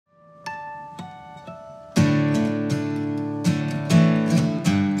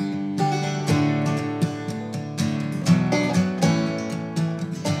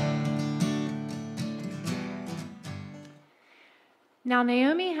Now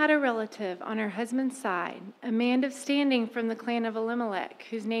Naomi had a relative on her husband's side, a man of standing from the clan of Elimelech,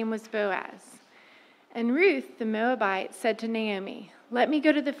 whose name was Boaz. And Ruth, the Moabite, said to Naomi, "Let me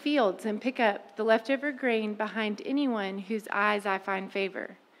go to the fields and pick up the leftover grain behind anyone whose eyes I find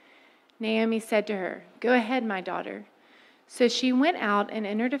favor." Naomi said to her, "Go ahead, my daughter." So she went out and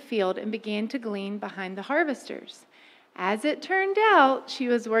entered a field and began to glean behind the harvesters. As it turned out, she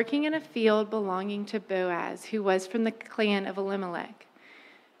was working in a field belonging to Boaz, who was from the clan of Elimelech.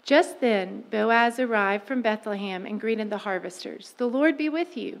 Just then, Boaz arrived from Bethlehem and greeted the harvesters. "The Lord be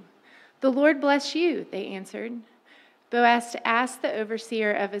with you." "The Lord bless you," they answered. Boaz asked the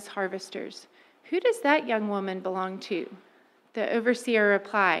overseer of his harvesters, "Who does that young woman belong to?" The overseer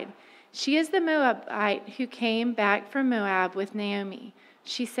replied, "She is the Moabite who came back from Moab with Naomi."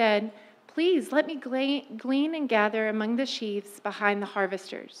 She said, "Please let me glean and gather among the sheaves behind the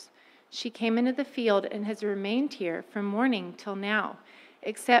harvesters." She came into the field and has remained here from morning till now,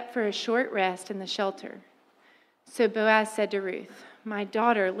 except for a short rest in the shelter. So Boaz said to Ruth, "My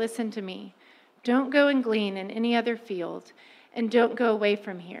daughter, listen to me. Don't go and glean in any other field, and don't go away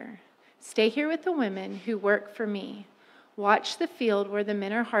from here. Stay here with the women who work for me. Watch the field where the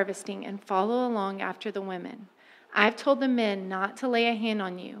men are harvesting and follow along after the women. I've told the men not to lay a hand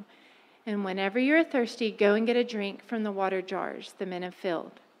on you. And whenever you're thirsty, go and get a drink from the water jars the men have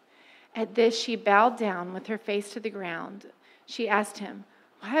filled." At this, she bowed down with her face to the ground. She asked him,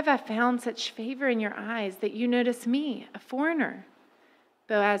 "Why have I found such favor in your eyes that you notice me, a foreigner?"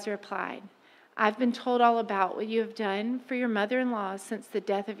 Boaz replied, "I've been told all about what you have done for your mother-in-law since the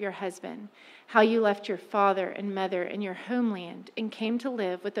death of your husband, how you left your father and mother and your homeland and came to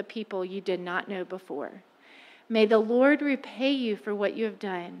live with a people you did not know before. May the Lord repay you for what you have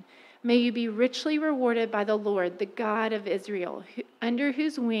done. May you be richly rewarded by the Lord, the God of Israel, under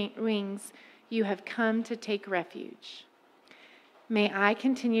whose wings you have come to take refuge." "May I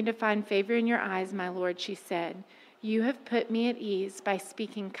continue to find favor in your eyes, my Lord," she said. "You have put me at ease by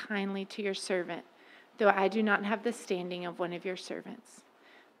speaking kindly to your servant, though I do not have the standing of one of your servants."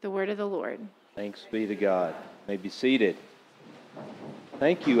 The word of the Lord. Thanks be to God. You may be seated.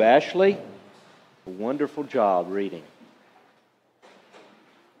 Thank you, Ashley. A wonderful job reading.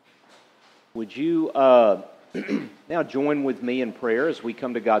 Would you now join with me in prayer as we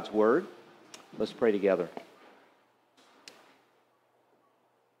come to God's Word? Let's pray together.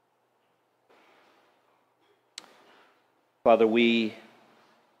 Father,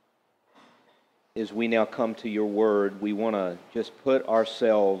 as we now come to your Word, we want to just put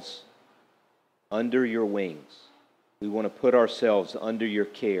ourselves under your wings. We want to put ourselves under your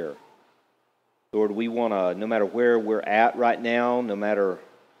care. Lord, we want to, no matter where we're at right now, no matter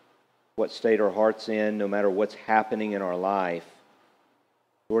what state our heart's in, no matter what's happening in our life,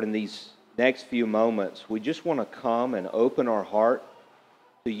 Lord, in these next few moments, we just want to come and open our heart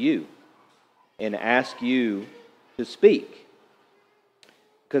to you and ask you to speak.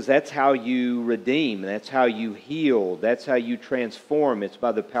 Because that's how you redeem, that's how you heal, that's how you transform. It's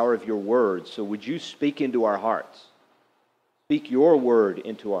by the power of your word. So would you speak into our hearts? Speak your word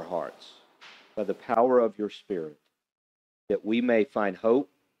into our hearts by the power of your Spirit, that we may find hope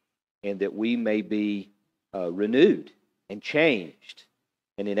and that we may be renewed and changed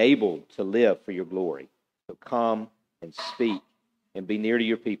and enabled to live for your glory. So come and speak and be near to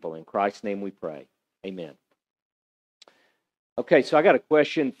your people. In Christ's name we pray. Amen. Okay, so I got a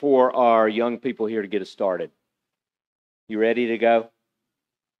question for our young people here to get us started. You ready to go?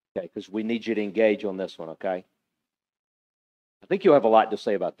 Okay, because we need you to engage on this one, okay? I think you'll have a lot to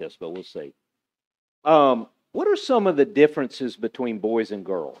say about this, but we'll see. What are some of the differences between boys and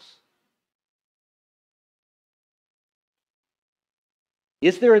girls?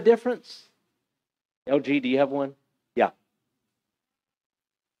 Is there a difference? LG, do you have one? Yeah.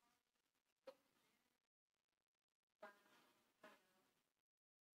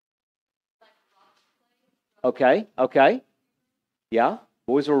 Okay. Yeah,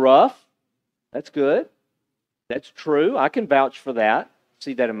 boys are rough. That's good. That's true. I can vouch for that.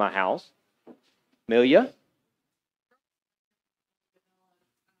 See that in my house. Amelia?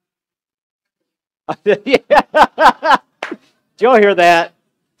 Yeah. Did y'all hear that?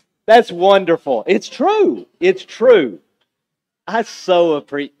 That's wonderful. It's true. It's true. I so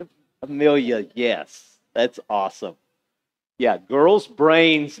appreciate Amelia. Yes, that's awesome. Yeah, girls'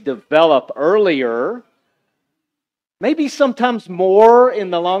 brains develop earlier. Maybe sometimes more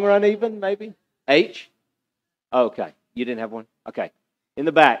in the long run, even maybe. H. Okay, you didn't have one. Okay, in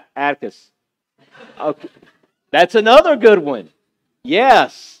the back, Atticus. Okay, that's another good one.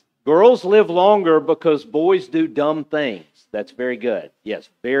 Yes, girls live longer because boys do dumb things. That's very good. Yes,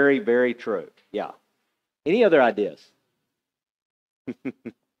 very, very true. Yeah. Any other ideas?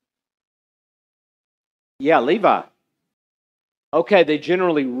 Yeah, Levi. Okay, they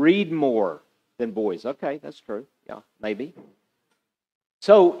generally read more than boys. Okay, that's true. Yeah, maybe.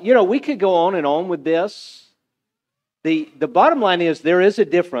 So, we could go on and on with this. The bottom line is there is a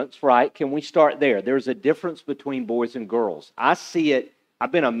difference, right? Can we start there? There's a difference between boys and girls. I see it.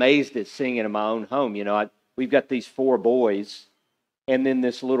 I've been amazed at seeing it in my own home. We've got these 4 boys, and then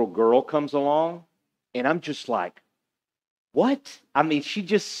this little girl comes along, and I'm just like, what? I mean, she's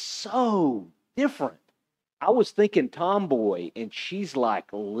just so different. I was thinking tomboy, and she's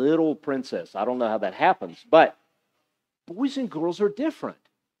like a little princess. I don't know how that happens, but boys and girls are different.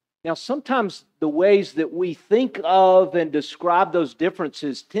 Now, sometimes the ways that we think of and describe those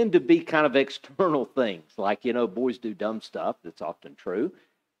differences tend to be kind of external things, like, boys do dumb stuff. That's often true.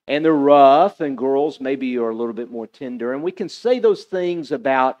 And they're rough, and girls maybe are a little bit more tender. And we can say those things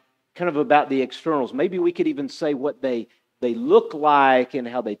about the externals. Maybe we could even say what they look like and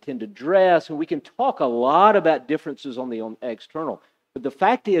how they tend to dress. And we can talk a lot about differences on the external. But the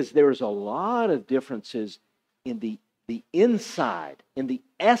fact is, there's a lot of differences in the inside, in the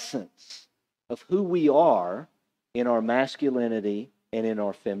essence of who we are in our masculinity and in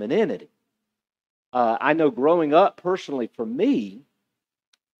our femininity. I know growing up personally for me,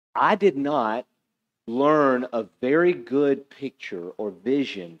 I did not learn a very good picture or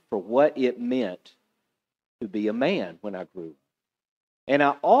vision for what it meant to be a man when I grew up. And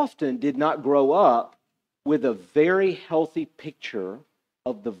I often did not grow up with a very healthy picture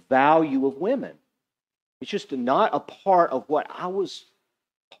of the value of women. It's just not a part of what I was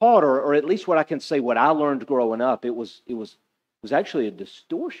taught, or at least what I can say, what I learned growing up. It was actually a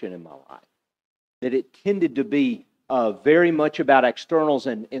distortion in my life, that it tended to be very much about externals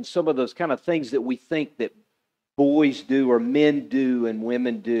and some of those kind of things that we think that boys do or men do and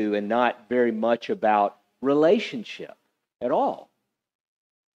women do, and not very much about relationship at all.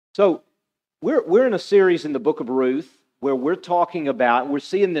 So we're in a series in the book of Ruth where we're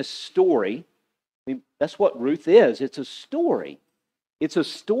seeing this story. I mean, that's what Ruth is. It's a story. It's a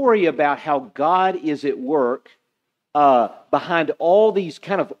story about how God is at work behind all these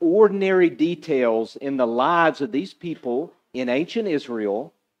kind of ordinary details in the lives of these people in ancient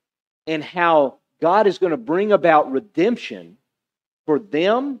Israel, and how God is going to bring about redemption for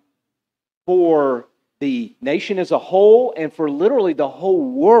them, for the nation as a whole, and for literally the whole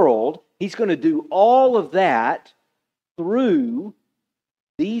world. He's going to do all of that through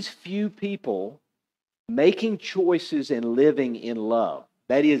these few people making choices and living in love.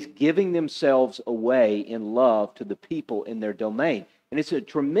 That is, giving themselves away in love to the people in their domain. And it's a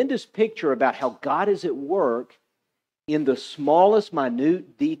tremendous picture about how God is at work in the smallest,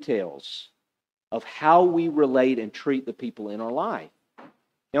 minute details of how we relate and treat the people in our life.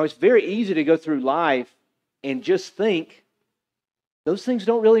 Now, it's very easy to go through life and just think those things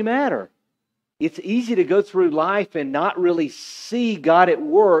don't really matter. It's easy to go through life and not really see God at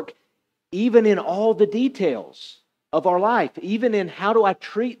work, even in all the details of our life, even in how do I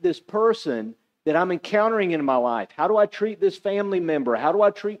treat this person that I'm encountering in my life? How do I treat this family member? How do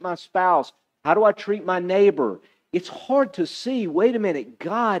I treat my spouse? How do I treat my neighbor? It's hard to see, wait a minute,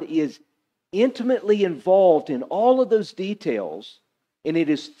 God is intimately involved in all of those details, and it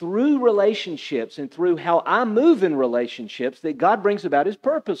is through relationships and through how I move in relationships that God brings about His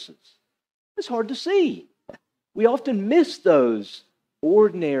purposes. It's hard to see. We often miss those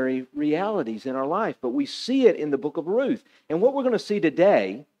ordinary realities in our life, but we see it in the book of Ruth. And what we're going to see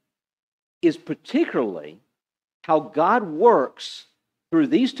today is particularly how God works through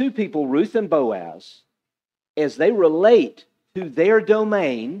these two people, Ruth and Boaz, as they relate to their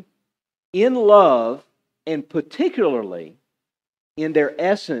domain in love, and particularly in their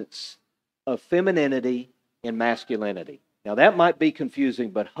essence of femininity and masculinity. Now that might be confusing,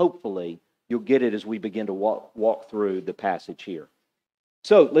 but hopefully you'll get it as we begin to walk through the passage here.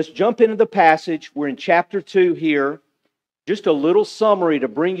 So let's jump into the passage. We're in chapter 2 here. Just a little summary to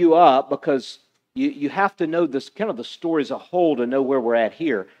bring you up, because you have to know this kind of the story as a whole to know where we're at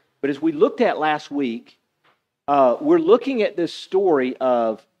here. But as we looked at last week, we're looking at this story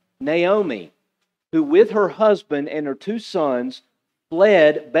of Naomi, who with her husband and her 2 sons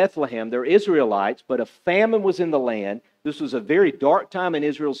fled Bethlehem. They're Israelites, but a famine was in the land. This was a very dark time in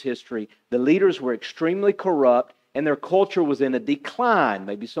Israel's history. The leaders were extremely corrupt, and their culture was in a decline.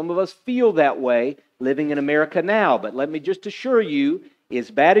 Maybe some of us feel that way living in America now, but let me just assure you, as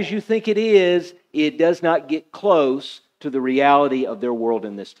bad as you think it is, it does not get close to the reality of their world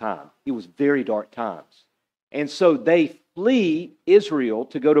in this time. It was very dark times. And so they flee Israel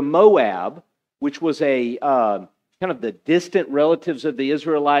to go to Moab, which was a kind of the distant relatives of the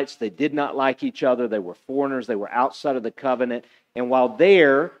Israelites. They did not like each other. They were foreigners. They were outside of the covenant. And while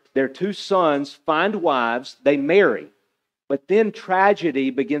there, their two sons find wives, they marry. But then tragedy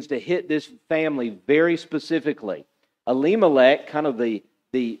begins to hit this family very specifically. Elimelech, kind of the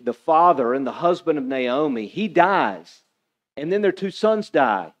father and the husband of Naomi, he dies. And then their two sons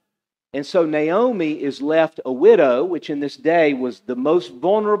die. And so Naomi is left a widow, which in this day was the most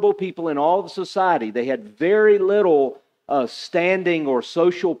vulnerable people in all of society. They had very little standing or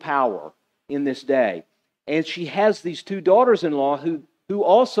social power in this day. And she has these two daughters-in-law who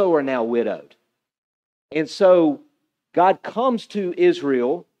also are now widowed. And so God comes to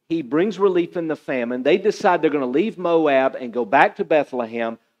Israel. He brings relief in the famine. They decide they're going to leave Moab and go back to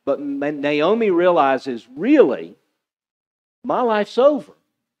Bethlehem. But Naomi realizes, really, my life's over.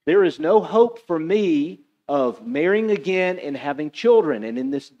 There is no hope for me of marrying again and having children. And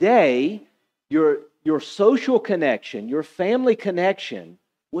in this day, your social connection, your family connection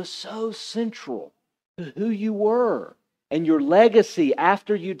was so central to who you were and your legacy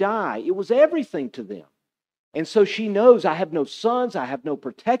after you die. It was everything to them. And so she knows, I have no sons, I have no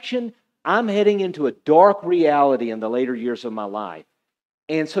protection. I'm heading into a dark reality in the later years of my life.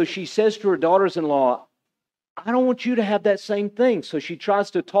 And so she says to her daughters-in-law, I don't want you to have that same thing. So she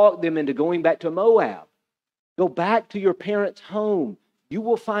tries to talk them into going back to Moab. Go back to your parents' home. You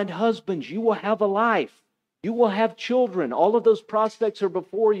will find husbands. You will have a life. You will have children. All of those prospects are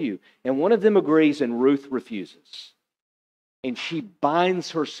before you. And one of them agrees and Ruth refuses. And she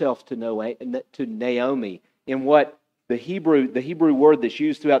binds herself to Naomi in what the Hebrew word that's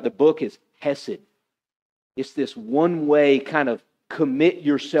used throughout the book is hesed. It's this one-way kind of commit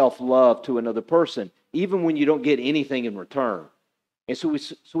yourself love to another person, even when you don't get anything in return. And so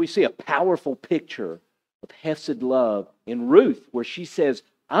we see a powerful picture of hesed love in Ruth, where she says,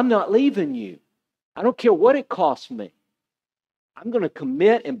 I'm not leaving you. I don't care what it costs me. I'm going to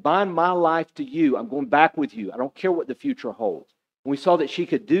commit and bind my life to you. I'm going back with you. I don't care what the future holds. And we saw that she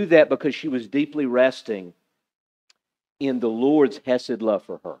could do that because she was deeply resting in the Lord's hesed love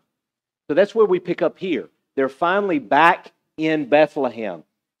for her. So that's where we pick up here. They're finally back in Bethlehem.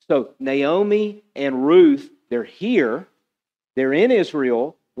 So Naomi and Ruth, they're here. They're in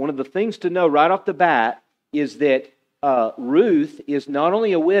Israel. One of the things to know right off the bat is that Ruth is not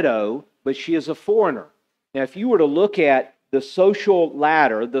only a widow, but she is a foreigner. Now, if you were to look at the social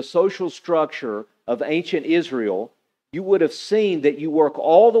ladder, the social structure of ancient Israel, you would have seen that you work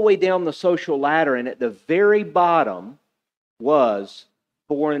all the way down the social ladder, and at the very bottom was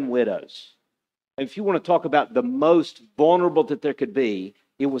foreign widows. And if you want to talk about the most vulnerable that there could be,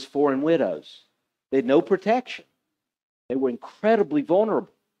 it was foreign widows. They had no protection. They were incredibly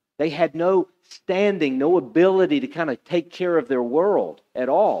vulnerable. They had no standing, no ability to kind of take care of their world at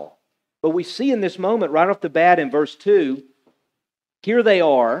all. But we see in this moment, right off the bat in verse 2, here they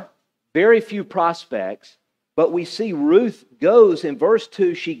are, very few prospects, but we see Ruth goes, in verse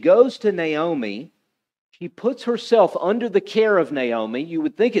 2, she goes to Naomi. She puts herself under the care of Naomi. You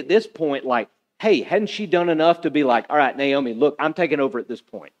would think at this point, like, hey, hadn't she done enough to be like, all right, Naomi, look, I'm taking over at this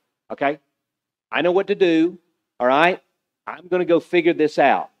point, okay? I know what to do, all right? I'm going to go figure this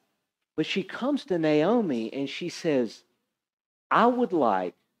out. But she comes to Naomi and she says, I would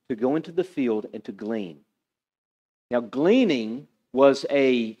like to go into the field and to glean. Now, gleaning was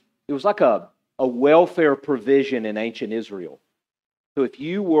like a welfare provision in ancient Israel. So if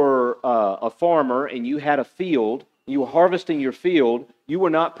you were a farmer and you had a field, you were harvesting your field, you were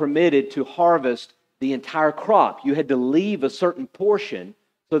not permitted to harvest the entire crop. You had to leave a certain portion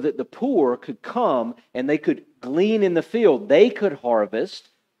so that the poor could come and they could glean in the field. They could harvest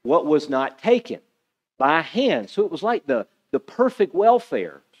what was not taken by hand. So it was like the perfect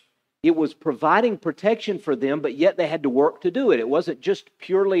welfare. It was providing protection for them, but yet they had to work to do it. It wasn't just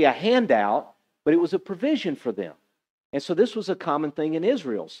purely a handout, but it was a provision for them. And so this was a common thing in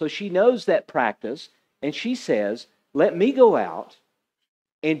Israel. So she knows that practice, and she says, let me go out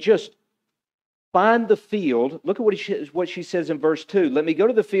and just find the field. Look at what she says in verse 2. Let me go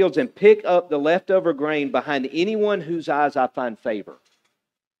to the fields and pick up the leftover grain behind anyone whose eyes I find favor.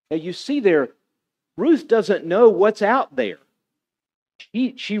 Now you see there, Ruth doesn't know what's out there.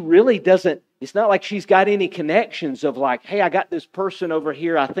 She really doesn't, it's not like she's got any connections of like, hey, I got this person over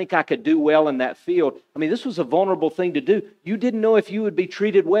here, I think I could do well in that field. I mean, this was a vulnerable thing to do. You didn't know if you would be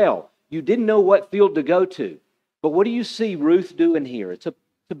treated well. You didn't know what field to go to. But what do you see Ruth doing here? It's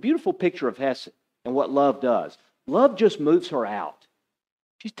a beautiful picture of Hesed and what love does. Love just moves her out.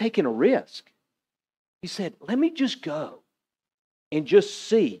 She's taking a risk. He said, let me just go and just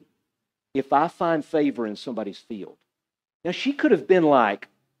see if I find favor in somebody's field. Now, she could have been like,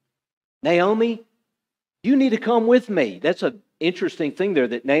 Naomi, you need to come with me. That's an interesting thing there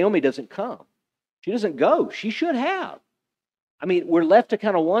that Naomi doesn't come. She doesn't go. She should have. I mean, we're left to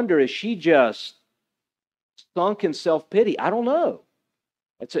kind of wonder, is she just sunk in self-pity? I don't know.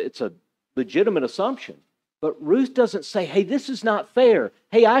 It's a legitimate assumption. But Ruth doesn't say, hey, this is not fair.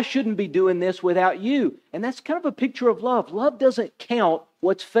 Hey, I shouldn't be doing this without you. And that's kind of a picture of love. Love doesn't count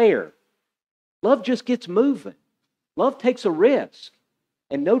what's fair. Love just gets moving. Love takes a risk.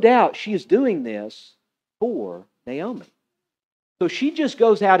 And no doubt she is doing this for Naomi. So she just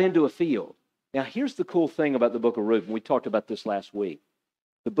goes out into a field. Now, here's the cool thing about the book of Ruth, and we talked about this last week.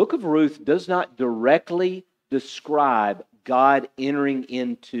 The book of Ruth does not directly describe God entering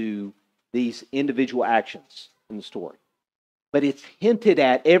into these individual actions in the story. But it's hinted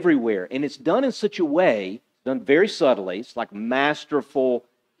at everywhere, and it's done in such a way, done very subtly, it's like masterful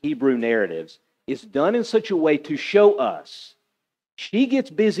Hebrew narratives. It's done in such a way to show us she gets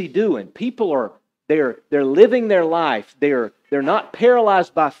busy doing. People are they're living their life. They're not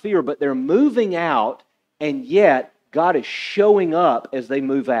paralyzed by fear, but they're moving out, and yet God is showing up as they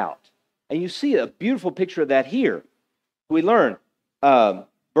move out. And you see a beautiful picture of that here. We learn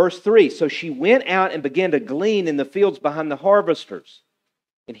verse 3, so she went out and began to glean in the fields behind the harvesters.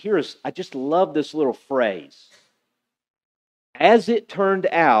 And I just love this little phrase. As it turned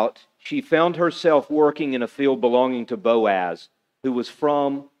out, she found herself working in a field belonging to Boaz, who was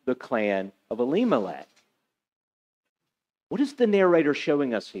from the clan of Elimelech. What is the narrator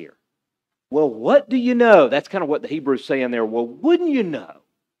showing us here? Well, what do you know? That's kind of what the Hebrew's saying there. Well, wouldn't you know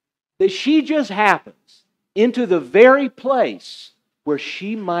that she just happens into the very place where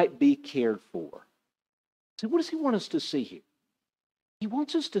she might be cared for? So what does he want us to see here? He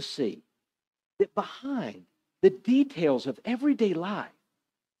wants us to see that behind the details of everyday life,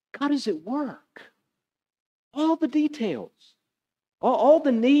 God is at work. All the details, all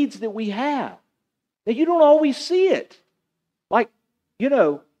the needs that we have. Now, you don't always see it. Like,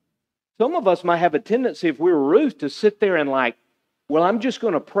 some of us might have a tendency, if we were Ruth, to sit there and well, I'm just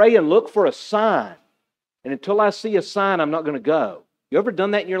going to pray and look for a sign. And until I see a sign, I'm not going to go. You ever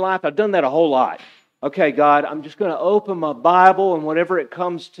done that in your life? I've done that a whole lot. Okay, God, I'm just going to open my Bible and whatever it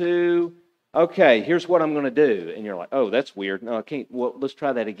comes to, okay, here's what I'm going to do. And you're like, oh, that's weird. No, I can't. Well, let's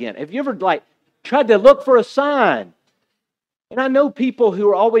try that again. Have you ever tried to look for a sign? And I know people who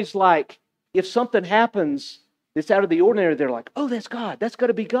are always like, if something happens that's out of the ordinary, they're like, oh, that's God. That's got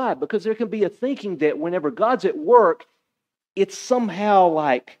to be God. Because there can be a thinking that whenever God's at work, it's somehow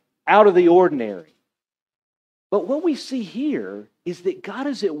out of the ordinary. But what we see here is that God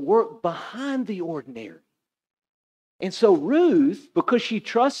is at work behind the ordinary. And so Ruth, because she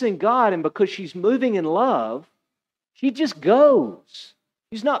trusts in God and because she's moving in love, she just goes.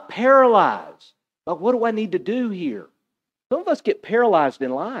 She's not paralyzed. But what do I need to do here? Some of us get paralyzed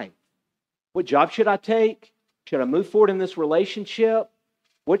in life. What job should I take? Should I move forward in this relationship?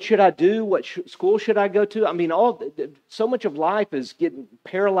 What should I do? What school should I go to? I mean, so much of life is getting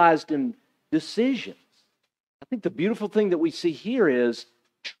paralyzed in decisions. I think the beautiful thing that we see here is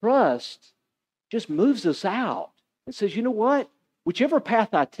trust just moves us out and says, you know what? Whichever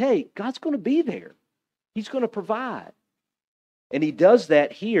path I take, God's going to be there. He's going to provide. And he does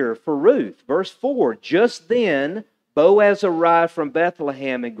that here for Ruth. Verse 4, just then Boaz arrived from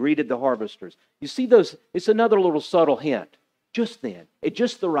Bethlehem and greeted the harvesters. You see those? It's another little subtle hint. Just then, at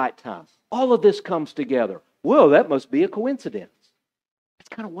just the right time. All of this comes together. Well, that must be a coincidence. That's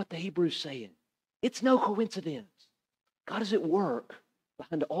kind of what the Hebrew's saying. It's no coincidence. God is at work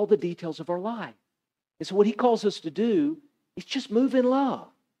behind all the details of our life. And so what he calls us to do is just move in love.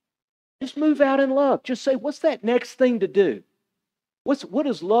 Just move out in love. Just say, what's that next thing to do? What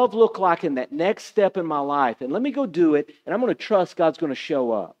does love look like in that next step in my life? And let me go do it, and I'm going to trust God's going to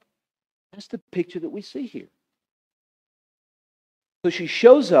show up. That's the picture that we see here. So she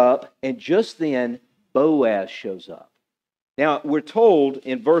shows up, and just then, Boaz shows up. Now, we're told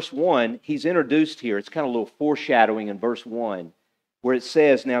in verse 1, he's introduced here. It's kind of a little foreshadowing in verse 1, where it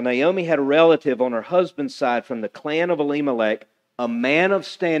says, now Naomi had a relative on her husband's side from the clan of Elimelech, a man of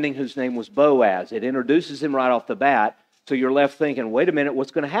standing whose name was Boaz. It introduces him right off the bat. So you're left thinking, wait a minute,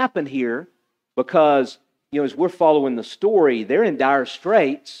 what's going to happen here? Because, as we're following the story, they're in dire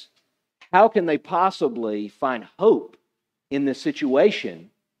straits. How can they possibly find hope in this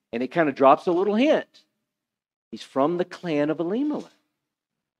situation? And it kind of drops a little hint. He's from the clan of Elimelech.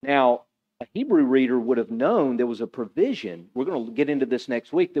 Now, a Hebrew reader would have known there was a provision. We're going to get into this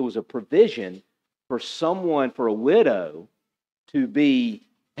next week. There was a provision for a widow, to be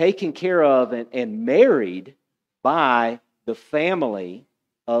taken care of and married by the family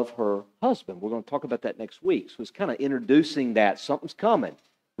of her husband. We're going to talk about that next week. So it's kind of introducing that something's coming.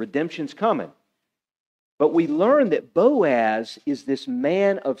 Redemption's coming. But we learn that Boaz is this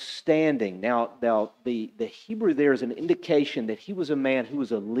man of standing. Now the Hebrew there is an indication that he was a man who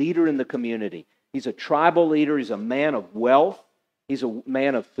was a leader in the community. He's a tribal leader. He's a man of wealth. He's a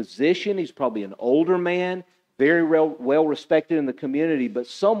man of position. He's probably an older man, very well respected in the community, but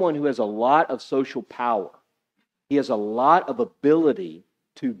someone who has a lot of social power. He has a lot of ability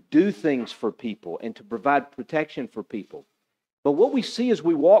to do things for people and to provide protection for people. But what we see as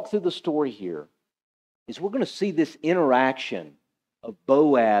we walk through the story here is we're going to see this interaction of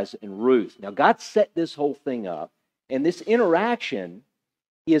Boaz and Ruth. Now, God set this whole thing up, and this interaction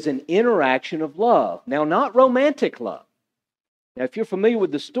is an interaction of love. Now, not romantic love. Now, if you're familiar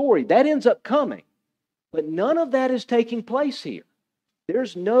with the story, that ends up coming. But none of that is taking place here.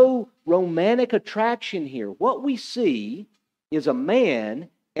 There's no romantic attraction here. What we see is a man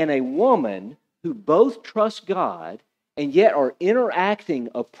and a woman who both trust God and yet are interacting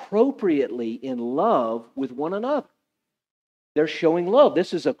appropriately in love with one another. They're showing love.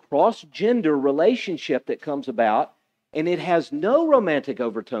 This is a cross-gender relationship that comes about, and it has no romantic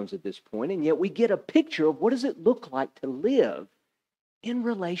overtones at this point, and yet we get a picture of what does it look like to live in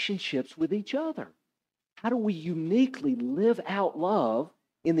relationships with each other. How do we uniquely live out love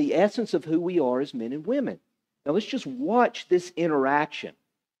in the essence of who we are as men and women? Now let's just watch this interaction.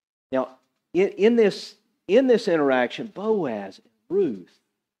 Now, in this interaction, Boaz and Ruth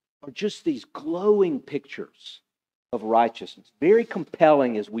are just these glowing pictures of righteousness. Very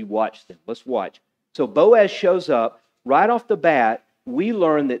compelling as we watch them. Let's watch. So Boaz shows up. Right off the bat, we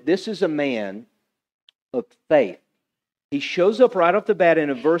learn that this is a man of faith. He shows up right off the bat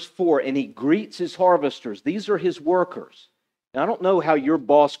in verse 4, and he greets his harvesters. These are his workers. Now, I don't know how your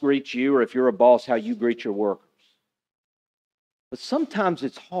boss greets you, or if you're a boss, how you greet your workers. But sometimes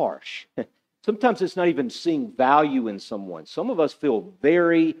it's harsh. Sometimes it's not even seeing value in someone. Some of us feel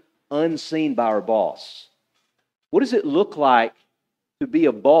very unseen by our boss. What does it look like to be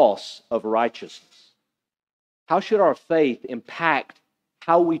a boss of righteousness? How should our faith impact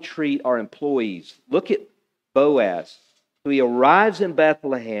how we treat our employees? Look at Boaz. So he arrives in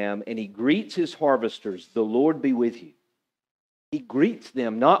Bethlehem and he greets his harvesters, "The Lord be with you." He greets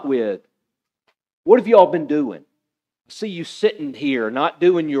them not with, "What have you all been doing? I see you sitting here not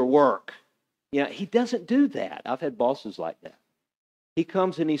doing your work." You know, he doesn't do that. I've had bosses like that. He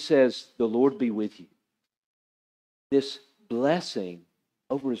comes and he says, "The Lord be with you." This blessing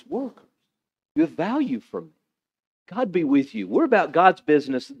over his workers. You have value from me. God be with you. We're about God's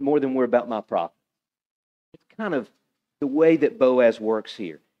business more than we're about my profit. It's kind of the way that Boaz works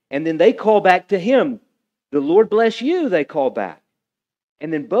here. And then they call back to him. "The Lord bless you," they call back.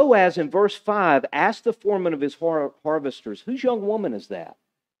 And then Boaz in verse 5 asks the foreman of his harvesters, "Whose young woman is that?"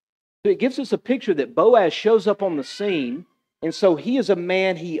 So it gives us a picture that Boaz shows up on the scene, and so he is a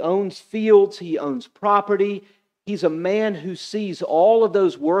man, he owns fields, he owns property. He's a man who sees all of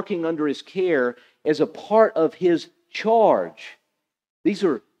those working under his care as a part of his charge.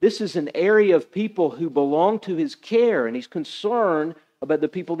 This is an area of people who belong to his care, and he's concerned about the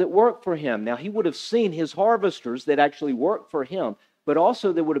people that work for him. Now, he would have seen his harvesters that actually work for him, but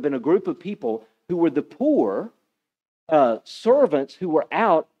also there would have been a group of people who were the poor servants who were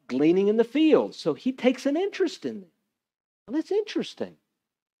out gleaning in the fields. So he takes an interest in them. Well, that's interesting.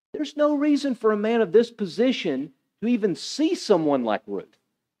 There's no reason for a man of this position to even see someone like Ruth,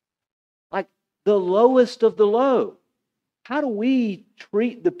 like the lowest of the low. How do we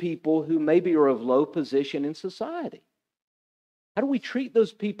treat the people who maybe are of low position in society? How do we treat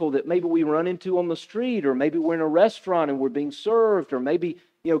those people that maybe we run into on the street, or maybe we're in a restaurant and we're being served, or maybe,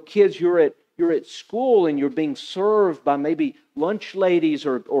 kids, you're at school and you're being served by maybe lunch ladies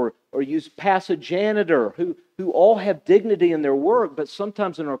or you pass a janitor who all have dignity in their work, but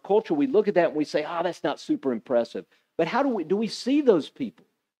sometimes in our culture we look at that and we say, that's not super impressive. But how do we see those people?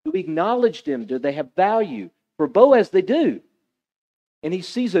 Do we acknowledge them? Do they have value? For Boaz, they do. And he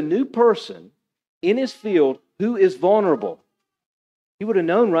sees a new person in his field who is vulnerable. He would have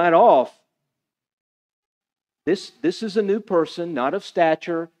known right off, this is a new person, not of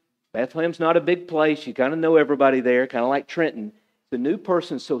stature. Bethlehem's not a big place. You kind of know everybody there, kind of like Trenton. It's a new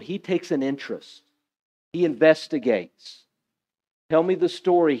person, so he takes an interest. He investigates. Tell me the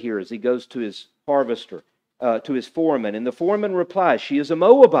story here as he goes to his harvester, to his foreman. And the foreman replies, "She is a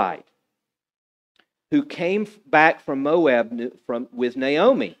Moabite who came back from Moab with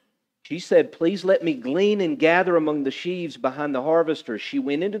Naomi. She said, 'Please let me glean and gather among the sheaves behind the harvesters.' She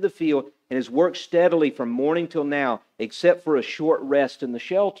went into the field and has worked steadily from morning till now, except for a short rest in the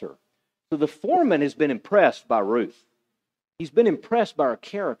shelter." So the foreman has been impressed by Ruth. He's been impressed by her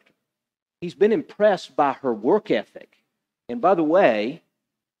character. He's been impressed by her work ethic. And by the way,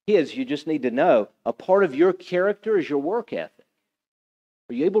 he kids, you just need to know a part of your character is your work ethic.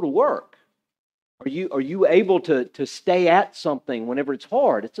 Are you able to work? Are you able to stay at something whenever it's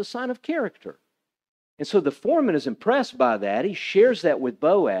hard? It's a sign of character. And so the foreman is impressed by that. He shares that with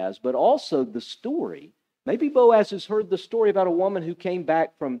Boaz, but also the story. Maybe Boaz has heard the story about a woman who came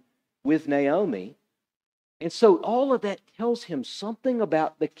back with Naomi. And so all of that tells him something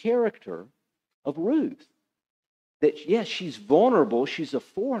about the character of Ruth. That, yes, she's vulnerable, she's a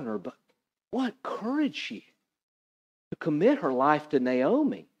foreigner, but what courage she had to commit her life to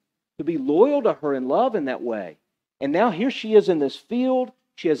Naomi, to be loyal to her and love in that way. And now here she is in this field.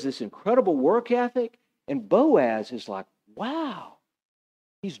 She has this incredible work ethic. And Boaz is like, wow.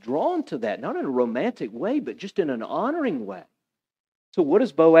 He's drawn to that, not in a romantic way, but just in an honoring way. So what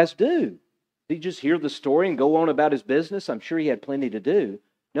does Boaz do? Did he just hear the story and go on about his business? I'm sure he had plenty to do.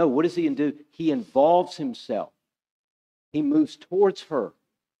 No, what does he do? He involves himself. He moves towards her.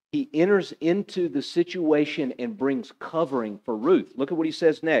 He enters into the situation and brings covering for Ruth. Look at what he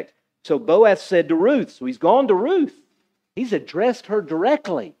says next. So Boaz said to Ruth, so he's gone to Ruth. He's addressed her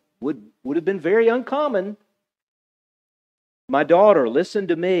directly. Would have been very uncommon. My daughter, listen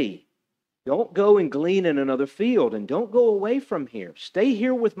to me. Don't go and glean in another field, and don't go away from here. Stay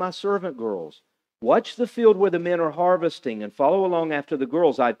here with my servant girls. Watch the field where the men are harvesting and follow along after the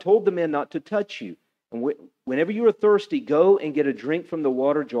girls. I told the men not to touch you. And whenever you are thirsty, go and get a drink from the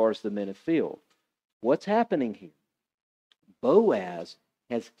water jars the men have filled. What's happening here? Boaz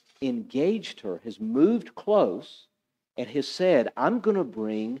has engaged her, has moved close, and has said, I'm going to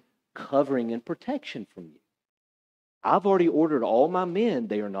bring covering and protection from you. I've already ordered all my men,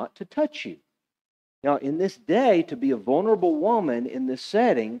 they are not to touch you. Now, in this day, to be a vulnerable woman in this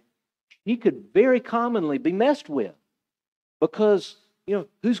setting, she could very commonly be messed with. Because,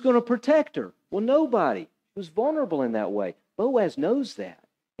 who's going to protect her? Well, nobody. She was vulnerable in that way. Boaz knows that.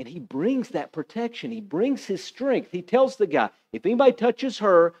 And he brings that protection. He brings his strength. He tells the guy, if anybody touches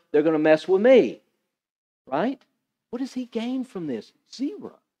her, they're going to mess with me. Right? What does he gain from this?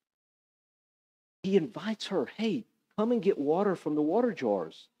 Zero. He invites her, hey, come and get water from the water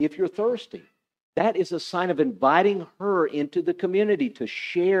jars if you're thirsty. That is a sign of inviting her into the community to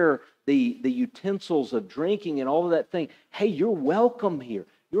share the utensils of drinking and all of that thing. Hey, you're welcome here.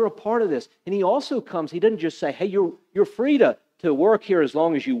 You're a part of this. And he also comes, he doesn't just say, hey, you're free to work here as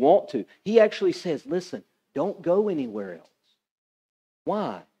long as you want to. He actually says, listen, don't go anywhere else.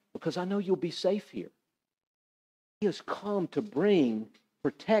 Why? Because I know you'll be safe here. He has come to bring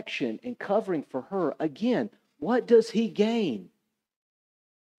protection and covering for her. Again, what does he gain?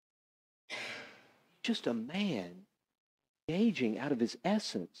 Just a man engaging out of his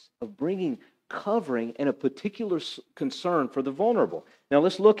essence of bringing covering and a particular concern for the vulnerable. Now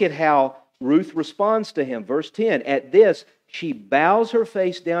let's look at how Ruth responds to him. Verse 10, at this, she bows her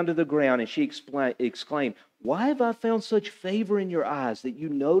face down to the ground and she exclaimed, why have I found such favor in your eyes that you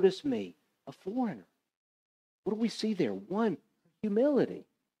notice me, a foreigner? What do we see there? One, humility.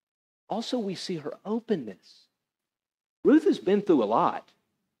 Also, we see her openness. Ruth has been through a lot.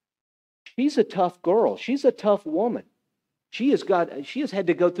 She's a tough girl. She's a tough woman. She has had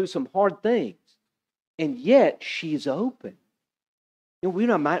to go through some hard things. And yet, she's open. We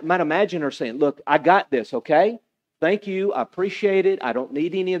might imagine her saying, look, I got this, okay? Thank you. I appreciate it. I don't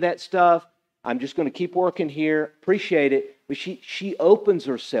need any of that stuff. I'm just going to keep working here. Appreciate it. But she opens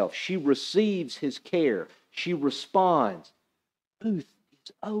herself. She receives his care. She responds. Ruth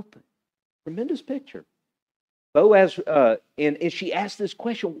is open. Tremendous picture. Boaz, and she asked this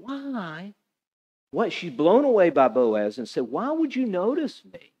question, why? What? She's blown away by Boaz and said, why would you notice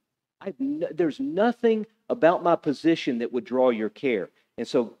me? There's nothing about my position that would draw your care. And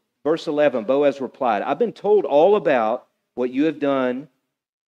so, verse 11, Boaz replied, I've been told all about what you have done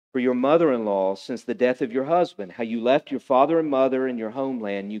for your mother-in-law since the death of your husband, how you left your father and mother and your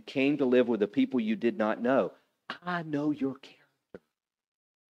homeland, you came to live with a people you did not know. I know your character.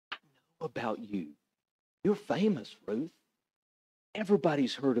 I know about you. You're famous, Ruth.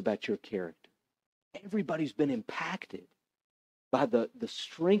 Everybody's heard about your character. Everybody's been impacted by the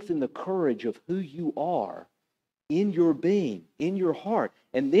strength and the courage of who you are in your being, in your heart.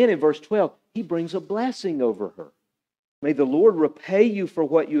 And then in verse 12, he brings a blessing over her. May the Lord repay you for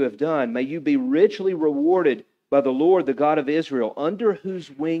what you have done. May you be richly rewarded by the Lord, the God of Israel, under whose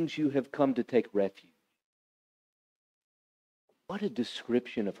wings you have come to take refuge. What a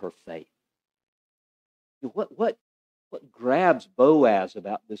description of her faith. What grabs Boaz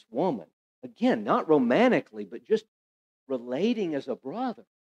about this woman? Again, not romantically, but just relating as a brother.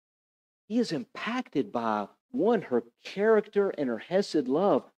 He is impacted by, one, her character and her hesed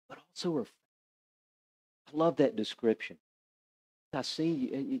love, but also her faith. I love that description. I've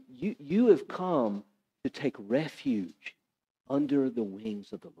seen you. You have come to take refuge under the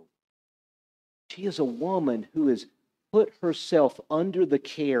wings of the Lord. She is a woman who has put herself under the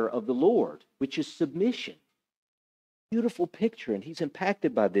care of the Lord, which is submission. Beautiful picture, and he's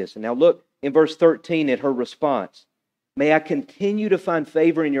impacted by this. And now look in verse 13 at her response. May I continue to find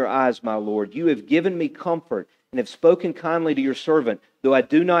favor in your eyes, my Lord. You have given me comfort and have spoken kindly to your servant, though I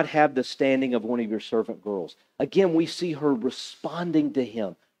do not have the standing of one of your servant girls. Again, we see her responding to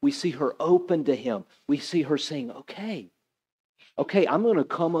him. We see her open to him. We see her saying, okay, I'm going to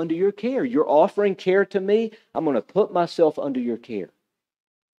come under your care. You're offering care to me. I'm going to put myself under your care.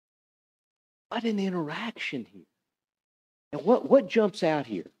 What an interaction here. And what jumps out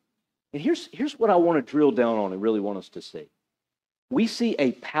here? And here's what I want to drill down on and really want us to see. We see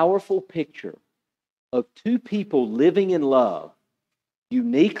a powerful picture of two people living in love,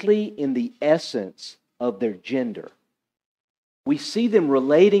 uniquely in the essence of their gender. We see them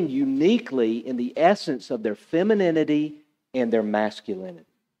relating uniquely in the essence of their femininity and their masculinity.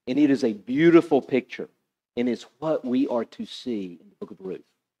 And it is a beautiful picture. And it's what we are to see in the book of Ruth.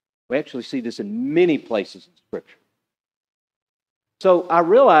 We actually see this in many places in Scripture. So I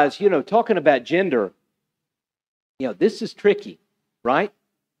realize, talking about gender, this is tricky, right?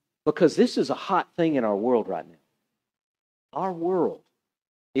 Because this is a hot thing in our world right now. Our world.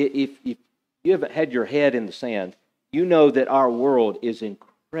 If you haven't had your head in the sand, you know that our world is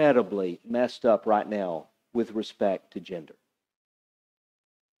incredibly messed up right now with respect to gender.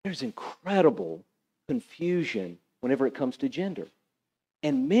 There's incredible confusion whenever it comes to gender.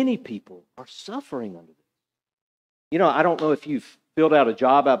 And many people are suffering under this. I don't know if you've filled out a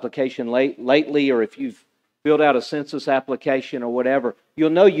job application lately or if you've filled out a census application or whatever. You'll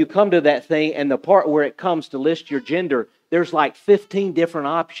know you come to that thing and the part where it comes to list your gender, there's like 15 different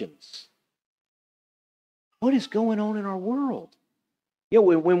options. What is going on in our world?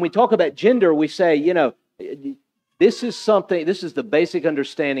 When we talk about gender, we say, this is the basic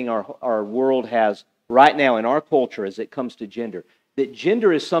understanding our world has right now in our culture as it comes to gender. That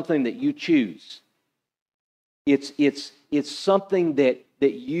gender is something that you choose. It's something that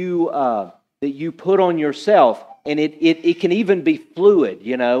you put on yourself, and it can even be fluid.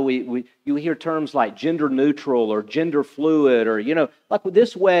 You hear terms like gender neutral or gender fluid, or like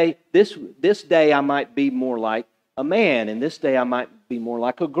this day I might be more like a man, and this day I might be more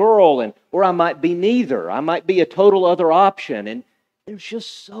like a girl, or I might be neither. I might be a total other option, and there's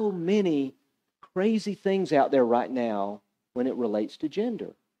just so many crazy things out there right now when it relates to gender,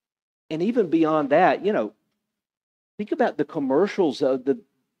 and even beyond that, think about the commercials of the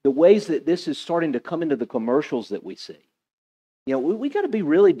ways that this is starting to come into the commercials that we see. We got to be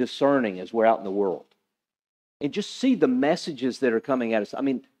really discerning as we're out in the world and just see the messages that are coming at us. I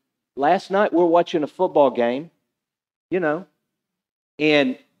mean, last night we're watching a football game,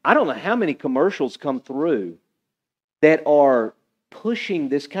 and I don't know how many commercials come through that are pushing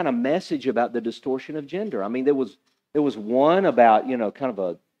this kind of message about the distortion of gender. I mean, there was one about,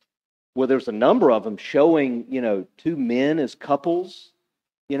 there's a number of them showing, two men as couples,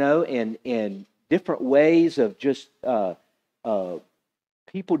 and different ways of just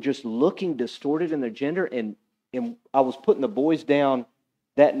people just looking distorted in their gender. And I was putting the boys down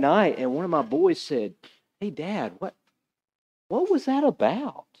that night, and one of my boys said, "Hey, Dad, what was that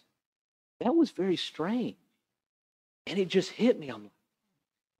about? That was very strange." And it just hit me. I'm like,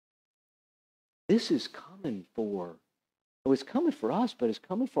 this is coming for... it's coming for us, but it's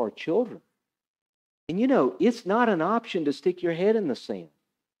coming for our children. And it's not an option to stick your head in the sand.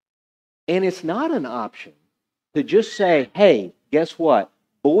 And it's not an option to just say, hey, guess what?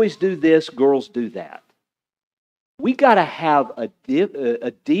 Boys do this, girls do that. We got to have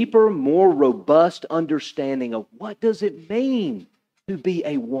a deeper, more robust understanding of what does it mean to be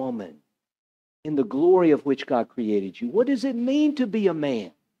a woman in the glory of which God created you. What does it mean to be a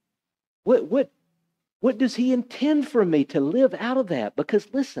man? What does He intend for me to live out of that? Because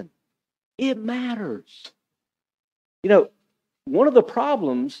listen, it matters. One of the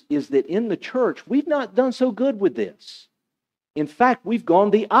problems is that in the church, we've not done so good with this. In fact, we've gone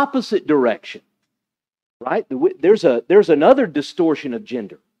the opposite direction, right? There's another distortion of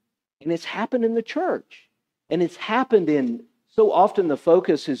gender, and it's happened in the church. And it's happened so often the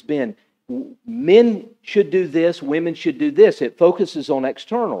focus has been, men should do this, women should do this. It focuses on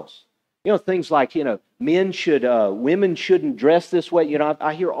externals. Things like, women shouldn't dress this way.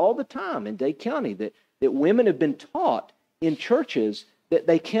 I hear all the time in Dade County that women have been taught in churches that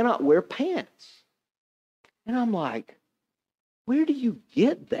they cannot wear pants. And I'm like, where do you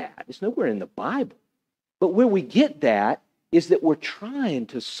get that? It's nowhere in the Bible. But where we get that is that we're trying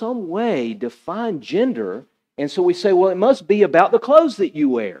to some way define gender And so we say, well, it must be about the clothes that you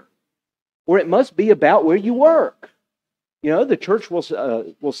wear, or it must be about where you work. You know, the church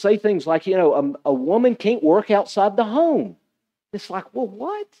will say things like, you know, a woman can't work outside the home. It's like, well,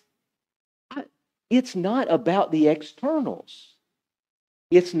 what? It's not about the externals.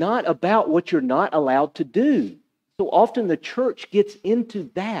 It's not about what you're not allowed to do. So often the church gets into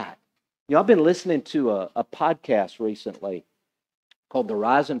that. You know, I've been listening to a podcast recently called The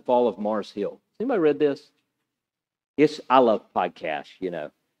Rise and Fall of Mars Hill. Anybody read this? I love podcasts, you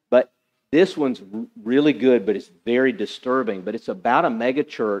know. But this one's really good, but it's very disturbing. But it's about a mega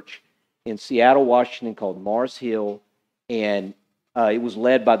church in Seattle, Washington called Mars Hill. And it was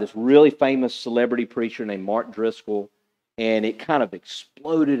led by this really famous celebrity preacher named Mark Driscoll. And it kind of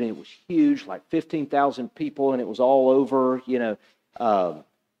exploded, and it was huge, like 15,000 people, and it was all over, and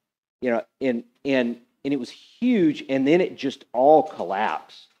it was huge. And then it just all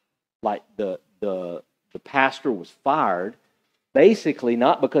collapsed. Like the pastor was fired, basically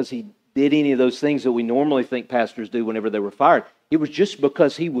not because he did any of those things that we normally think pastors do whenever they were fired. It was just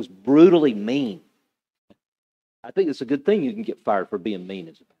because he was brutally mean. I think it's a good thing you can get fired for being mean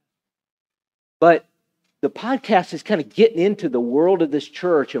as a pastor. But the podcast is kind of getting into the world of this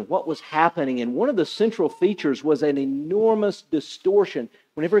church and what was happening. And one of the central features was an enormous distortion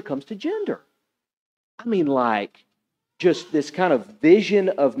whenever it comes to gender. I mean, like, just this kind of vision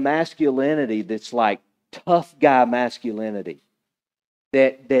of masculinity that's like tough guy masculinity.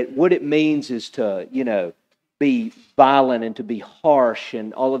 That what it means is to, be violent and to be harsh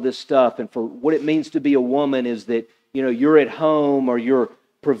and all of this stuff. And for what it means to be a woman is that, you're at home or you're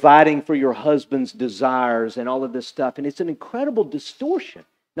providing for your husband's desires and all of this stuff. And it's an incredible distortion.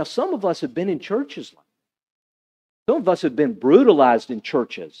 Now, some of us have been in churches like that. Some of us have been brutalized in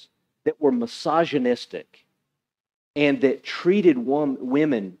churches that were misogynistic and that treated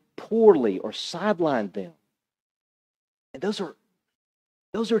women poorly or sidelined them. And those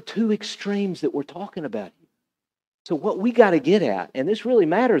are two extremes that we're talking about here. So what we got to get at, and this really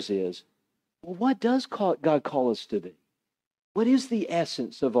matters, is, well, what does God call us to be? What is the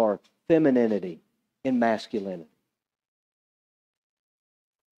essence of our femininity and masculinity?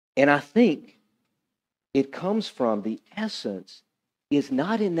 And I think it comes from the essence is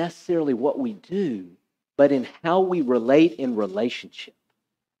not in necessarily what we do, but in how we relate in relationship.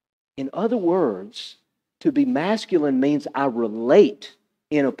 In other words, to be masculine means I relate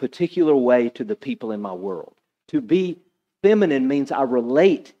in a particular way to the people in my world. To be feminine means I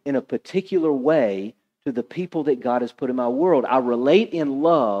relate in a particular way to the people that God has put in my world. I relate in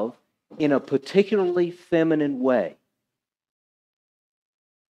love in a particularly feminine way.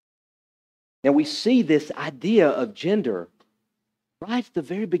 Now we see this idea of gender right at the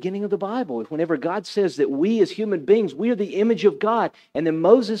very beginning of the Bible. Whenever God says that we as human beings, we are the image of God. And then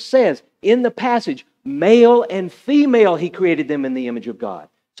Moses says in the passage, male and female, he created them in the image of God.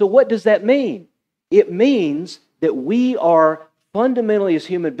 So what does that mean? It means that we are fundamentally as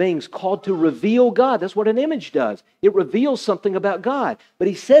human beings called to reveal God. That's what an image does. It reveals something about God. But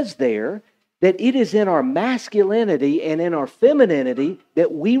he says there that it is in our masculinity and in our femininity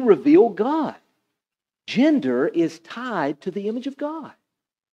that we reveal God. Gender is tied to the image of God.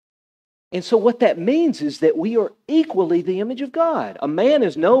 And so what that means is that we are equally the image of God. A man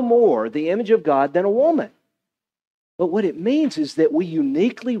is no more the image of God than a woman. But what it means is that we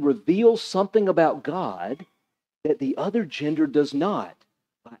uniquely reveal something about God that the other gender does not,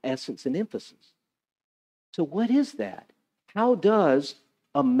 by essence and emphasis. So what is that? How does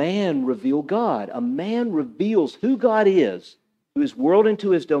a man reveal God? A man reveals who God is to his world and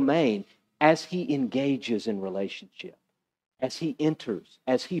to his domain as he engages in relationship, as he enters,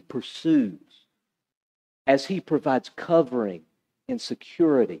 as he pursues, as he provides covering and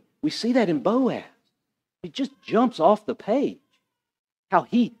security. We see that in Boaz. He just jumps off the page. How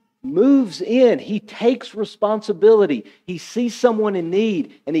he moves in, he takes responsibility. He sees someone in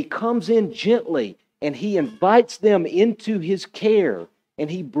need and he comes in gently and he invites them into his care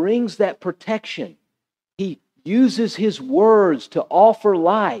and he brings that protection. He uses his words to offer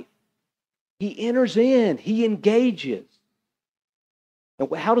life. He enters in, he engages.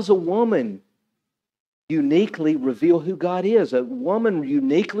 And how does a woman uniquely reveal who God is? A woman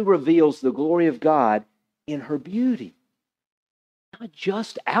uniquely reveals the glory of God in her beauty. Not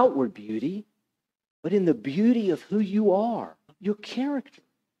just outward beauty, but in the beauty of who you are, your character.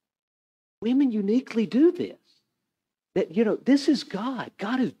 Women uniquely do this. That, this is God.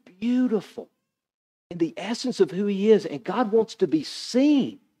 God is beautiful in the essence of who he is, and God wants to be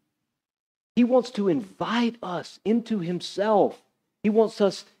seen. He wants to invite us into himself. He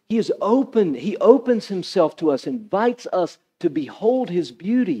opens himself to us, invites us to behold his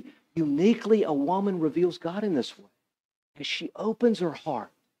beauty. uniquely, a woman reveals God in this way. As she opens her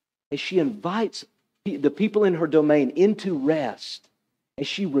heart, as she invites the people in her domain into rest, as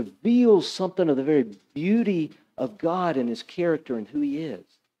she reveals something of the very beauty of God and His character and who He is.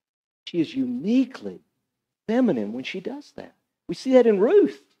 She is uniquely feminine when she does that. We see that in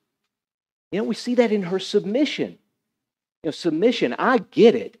Ruth. We see that in her submission. Submission, I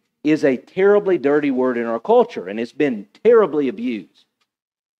get it, is a terribly dirty word in our culture, and it's been terribly abused.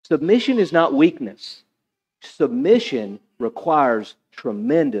 Submission is not weakness. Submission requires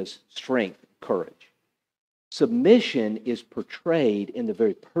tremendous strength and courage. Submission is portrayed in the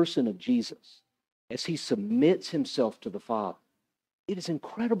very person of Jesus as He submits Himself to the Father. It is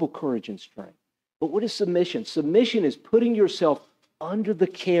incredible courage and strength. But what is submission? Submission is putting yourself under the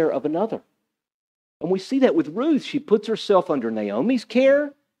care of another. And we see that with Ruth. She puts herself under Naomi's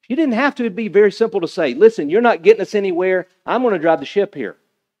care. She didn't have to. It'd be very simple to say, listen, you're not getting us anywhere. I'm going to drive the ship here.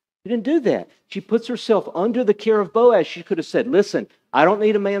 She didn't do that. She puts herself under the care of Boaz. She could have said, listen, I don't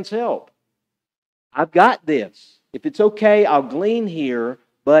need a man's help. I've got this. If it's okay, I'll glean here,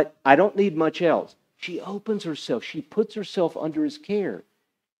 but I don't need much else. She opens herself. She puts herself under his care.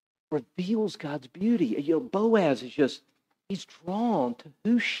 Reveals God's beauty. Boaz is just, he's drawn to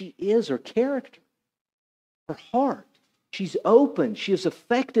who she is, her character, her heart. She's open. She is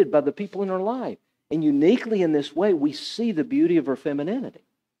affected by the people in her life. And uniquely in this way, we see the beauty of her femininity.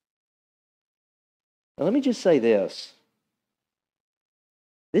 Now, let me just say this.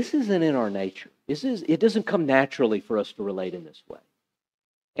 This isn't in our nature. It doesn't come naturally for us to relate in this way.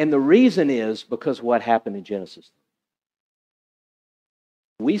 And the reason is because what happened in Genesis.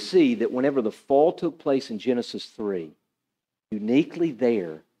 We see that whenever the fall took place in Genesis 3, uniquely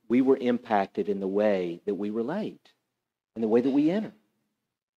there, we were impacted in the way that we relate, in the way that we enter.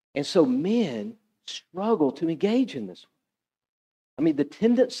 And so men struggle to engage in this. I mean, the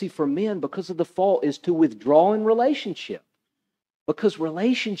tendency for men because of the fall is to withdraw in relationship. Because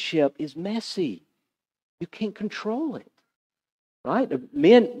relationship is messy. You can't control it. Right?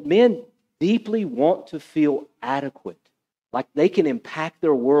 Men deeply want to feel adequate, like they can impact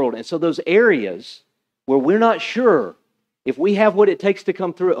their world. And so those areas where we're not sure if we have what it takes to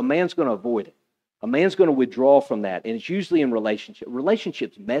come through it, a man's going to avoid it. A man's going to withdraw from that. And it's usually in relationship.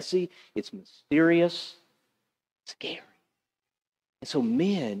 Relationship's messy, it's mysterious, scary. And so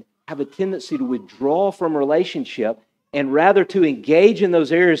men have a tendency to withdraw from relationship and rather to engage in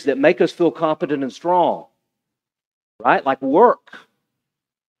those areas that make us feel competent and strong. Right? Like work.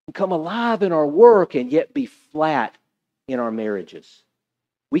 We come alive in our work and yet be flat in our marriages.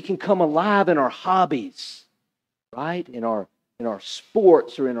 We can come alive in our hobbies, right? In our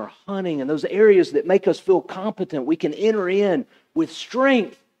sports or in our hunting and those areas that make us feel competent. We can enter in with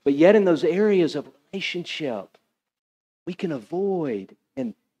strength, but yet in those areas of relationship, we can avoid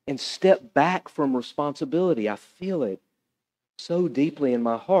and step back from responsibility. I feel it so deeply in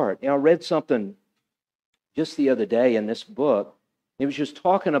my heart. I read something just the other day in this book. It was just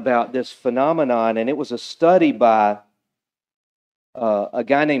talking about this phenomenon, and it was a study by a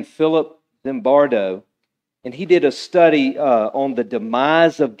guy named Philip Zimbardo, and he did a study on the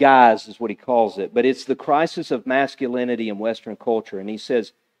demise of guys, is what he calls it, but it's the crisis of masculinity in Western culture, and he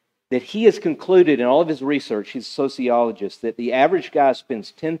says that he has concluded in all of his research, he's a sociologist, that the average guy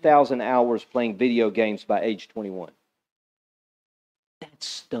spends 10,000 hours playing video games by age 21. That's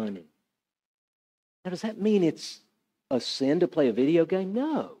stunning. Now, does that mean it's a sin to play a video game?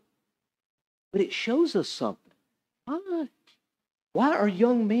 No. But it shows us something. Why are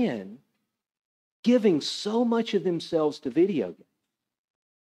young men giving so much of themselves to video games?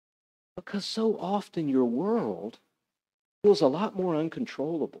 Because so often your world feels a lot more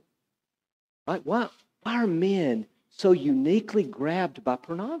uncontrollable. Right? Why are men so uniquely grabbed by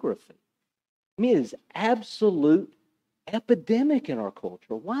pornography? I mean, it is absolute epidemic in our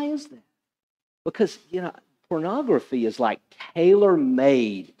culture. Why is that? Because, pornography is like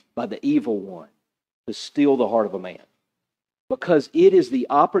tailor-made by the evil one to steal the heart of a man. Because it is the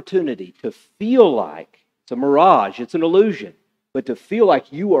opportunity to feel like, it's a mirage, it's an illusion, but to feel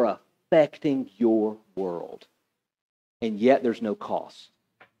like you are affecting your world. And yet there's no cost.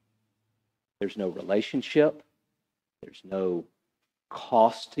 There's no relationship. There's no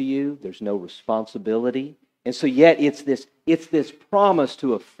cost to you. There's no responsibility. And so yet it's this promise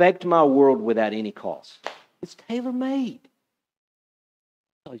to affect my world without any cost. It's tailor-made.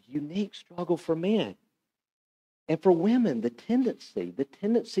 A unique struggle for men. And for women, the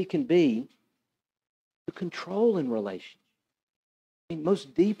tendency can be to control in relationships. I mean,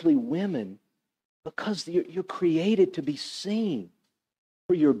 most deeply women, because you're created to be seen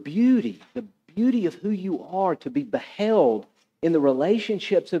for your beauty, the beauty of who you are, to be beheld in the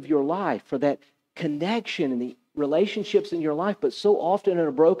relationships of your life, for that connection in the relationships in your life. But so often in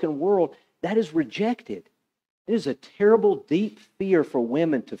a broken world, that is rejected. It is a terrible, deep fear for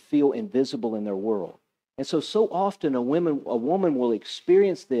women to feel invisible in their world. And so often a woman will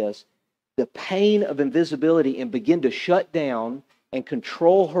experience this, the pain of invisibility, and begin to shut down and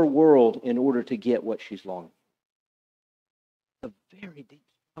control her world in order to get what she's longing for. A very deep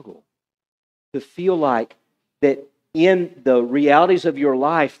struggle to feel like that in the realities of your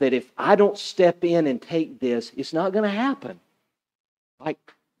life, that if I don't step in and take this, it's not going to happen. Like,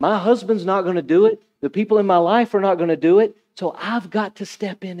 my husband's not going to do it. The people in my life are not going to do it. So I've got to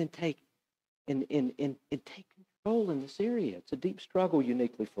step in and take take control in this area. It's a deep struggle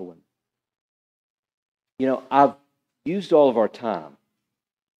uniquely for women. You know, I've used all of our time.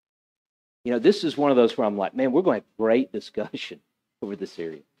 You know, this is one of those where I'm like, man, we're going to have great discussion over this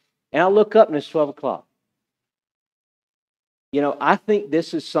area. And I look up and it's 12 o'clock. You know, I think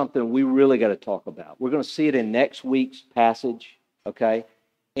this is something we really got to talk about. We're going to see it in next week's passage, okay?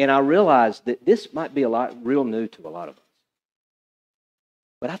 And I realize that this might be real new to a lot of us.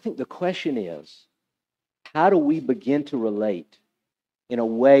 But I think the question is, how do we begin to relate in a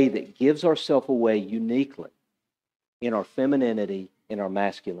way that gives ourselves away uniquely in our femininity, in our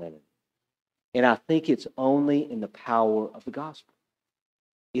masculinity? And I think it's only in the power of the gospel.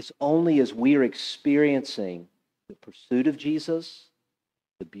 It's only as we are experiencing the pursuit of Jesus,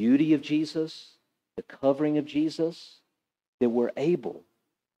 the beauty of Jesus, the covering of Jesus, that we're able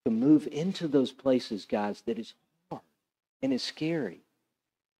to move into those places, guys, that is hard and is scary.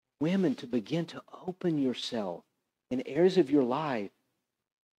 Women, to begin to open yourself in areas of your life,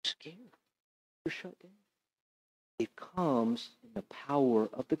 scared, you're shut down. It comes in the power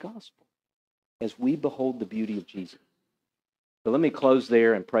of the gospel as we behold the beauty of Jesus. So let me close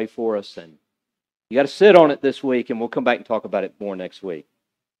there and pray for us. And you got to sit on it this week, and we'll come back and talk about it more next week.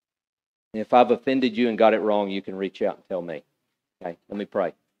 And if I've offended you and got it wrong, you can reach out and tell me. Okay, let me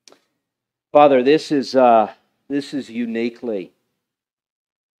pray. Father, this is uniquely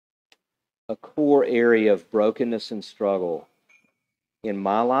a core area of brokenness and struggle in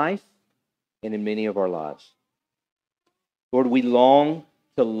my life and in many of our lives. Lord, we long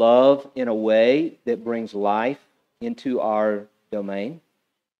to love in a way that brings life into our domain,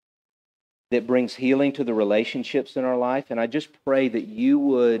 that brings healing to the relationships in our life. And I just pray that you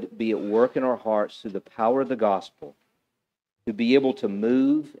would be at work in our hearts through the power of the gospel to be able to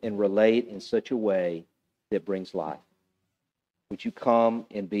move and relate in such a way that brings life. Would you come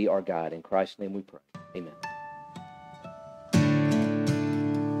and be our guide? In Christ's name we pray. Amen.